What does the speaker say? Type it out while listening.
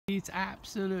It's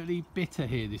absolutely bitter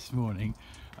here this morning,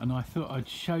 and I thought I'd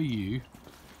show you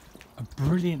a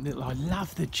brilliant little... I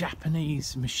love the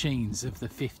Japanese machines of the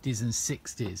 50s and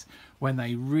 60s when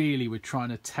they really were trying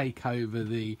to take over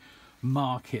the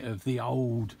market of the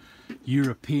old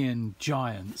European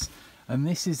giants. And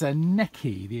this is a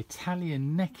Necchi, the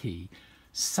Italian Necchi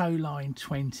Soline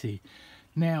 20.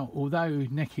 Now, although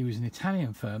Necchi was an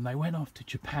Italian firm, they went off to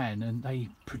Japan and they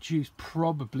produced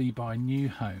probably by New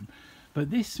Home. But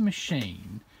this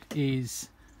machine is,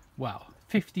 well,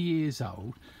 50 years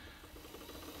old.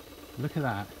 Look at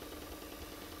that.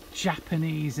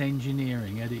 Japanese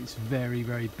engineering at its very,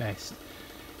 very best.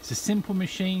 It's a simple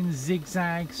machine,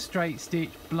 zigzag, straight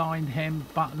stitch, blind hem,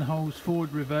 buttonholes,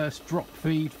 forward, reverse, drop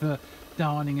feed for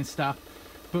darning and stuff.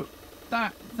 But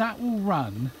that will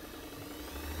run,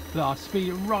 I'll speed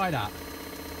it right up,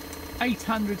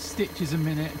 800 stitches a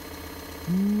minute,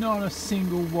 not a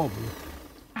single wobble.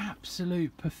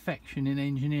 Absolute perfection in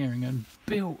engineering and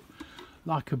built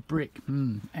like a brick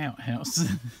outhouse.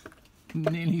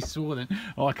 Nearly swore then.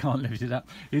 Oh, I can't lift it up.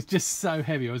 It's just so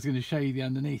heavy. I was going to show you the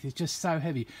underneath. It's just so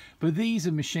heavy. But these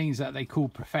are machines that they call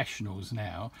professionals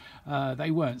now.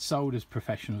 They weren't sold as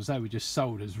professionals. They were just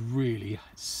sold as really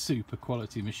super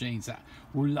quality machines that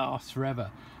will last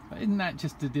forever. But isn't that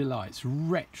just a delight? It's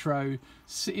retro.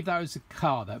 If that was a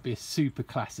car, that'd be a super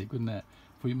classic, wouldn't it?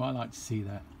 Well, you might like to see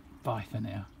that. Bye for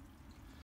now.